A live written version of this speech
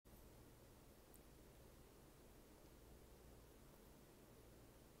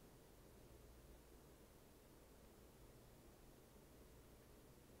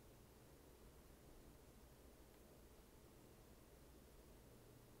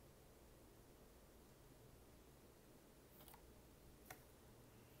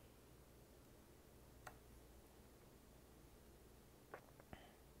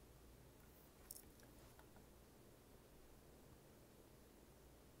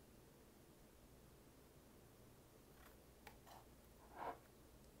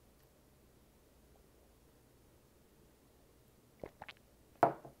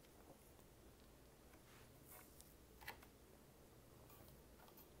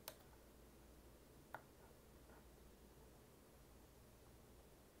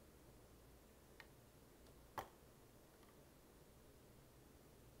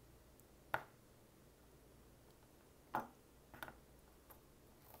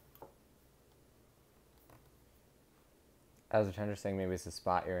As a Tender saying maybe it's the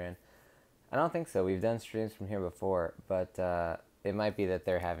spot you're in. I don't think so. We've done streams from here before, but it might be that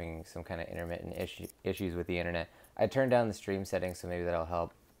they're having some kind of intermittent issues with the internet. I turned down the stream settings, so maybe that'll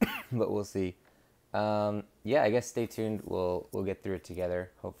help, but we'll see. Yeah, I guess stay tuned. We'll get through it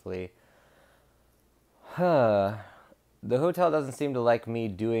together, hopefully. Huh. The hotel doesn't seem to like me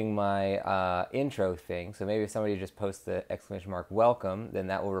doing my intro thing, so maybe if somebody just posts the exclamation mark welcome, then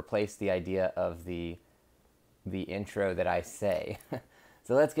that will replace the idea of the intro that I say.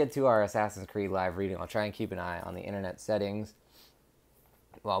 So let's get to our Assassin's Creed live reading. I'll try and keep an eye on the internet settings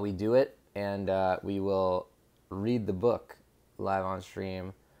while we do it, and we will read the book live on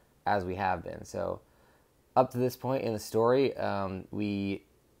stream as we have been. So up to this point in the story, we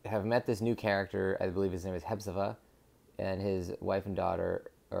have met this new character. I believe his name is Hepzibah, and his wife and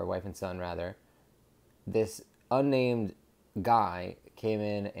daughter, or wife and son rather. This unnamed guy came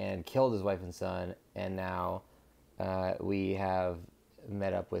in and killed his wife and son, and now we have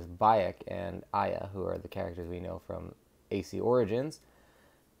met up with Bayek and Aya, who are the characters we know from AC Origins,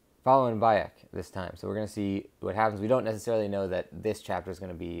 following Bayek this time. So we're going to see what happens. We don't necessarily know that this chapter is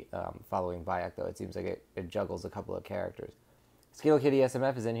going to be following Bayek, though. It seems like it juggles a couple of characters. Skittle Kitty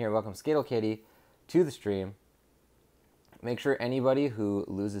SMF is in here. Welcome, Skittle Kitty, to the stream. Make sure anybody who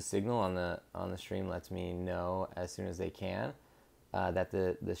loses signal on the stream lets me know as soon as they can that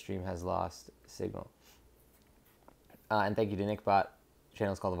the stream has lost signal. And thank you to NickBot.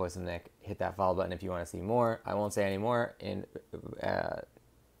 Channel's called The Voice of Nick. Hit that follow button if you want to see more. I won't say any more, and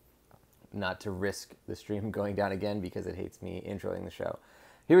not to risk the stream going down again because it hates me introing the show.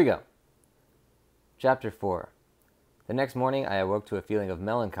 Here we go. Chapter 4. The next morning, I awoke to a feeling of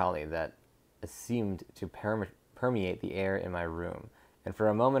melancholy that seemed to permeate the air in my room, and for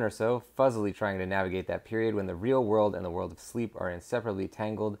a moment or so, fuzzily trying to navigate that period when the real world and the world of sleep are inseparably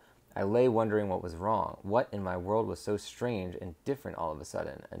tangled, I lay wondering what was wrong. What in my world was so strange and different all of a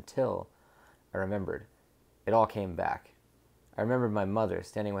sudden, until I remembered. It all came back. I remembered my mother,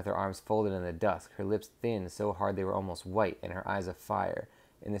 standing with her arms folded in the dusk, her lips thin so hard they were almost white, and her eyes afire.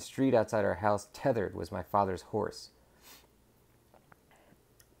 In the street outside our house, tethered, was my father's horse.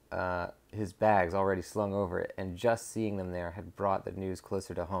 His bags already slung over it, and just seeing them there had brought the news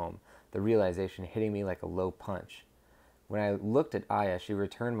closer to home, the realization hitting me like a low punch. When I looked at Aya, she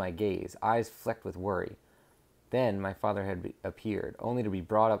returned my gaze, eyes flecked with worry. Then my father had appeared, only to be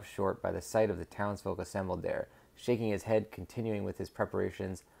brought up short by the sight of the townsfolk assembled there, shaking his head, continuing with his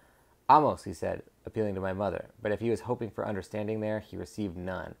preparations. Amos, he said, appealing to my mother, but if he was hoping for understanding there, he received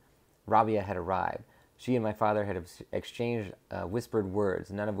none. Rabia had arrived. She and my father had exchanged whispered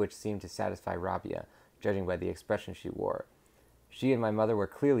words, none of which seemed to satisfy Rabia, judging by the expression she wore. She and my mother were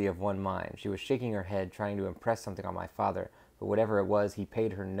clearly of one mind. She was shaking her head, trying to impress something on my father, but whatever it was, he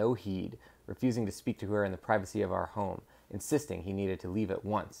paid her no heed, refusing to speak to her in the privacy of our home, insisting he needed to leave at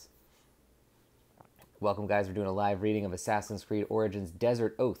once. Welcome, guys. We're doing a live reading of Assassin's Creed Origins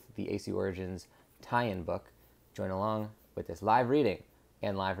Desert Oath, the AC Origins tie-in book. Join along with this live reading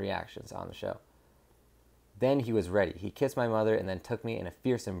and live reactions on the show. Then he was ready. He kissed my mother and then took me in a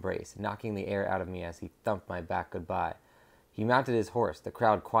fierce embrace, knocking the air out of me as he thumped my back goodbye. He mounted his horse. The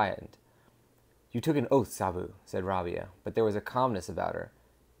crowd quietened. You took an oath, Sabu, said Rabia, but there was a calmness about her,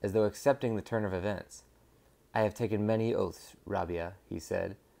 as though accepting the turn of events. I have taken many oaths, Rabia, he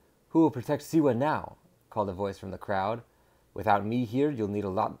said. Who will protect Siwa now? Called a voice from the crowd. Without me here, you'll need a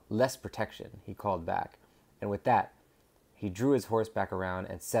lot less protection, he called back. And with that, he drew his horse back around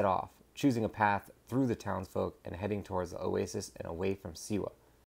and set off, choosing a path through the townsfolk and heading towards the oasis and away from Siwa.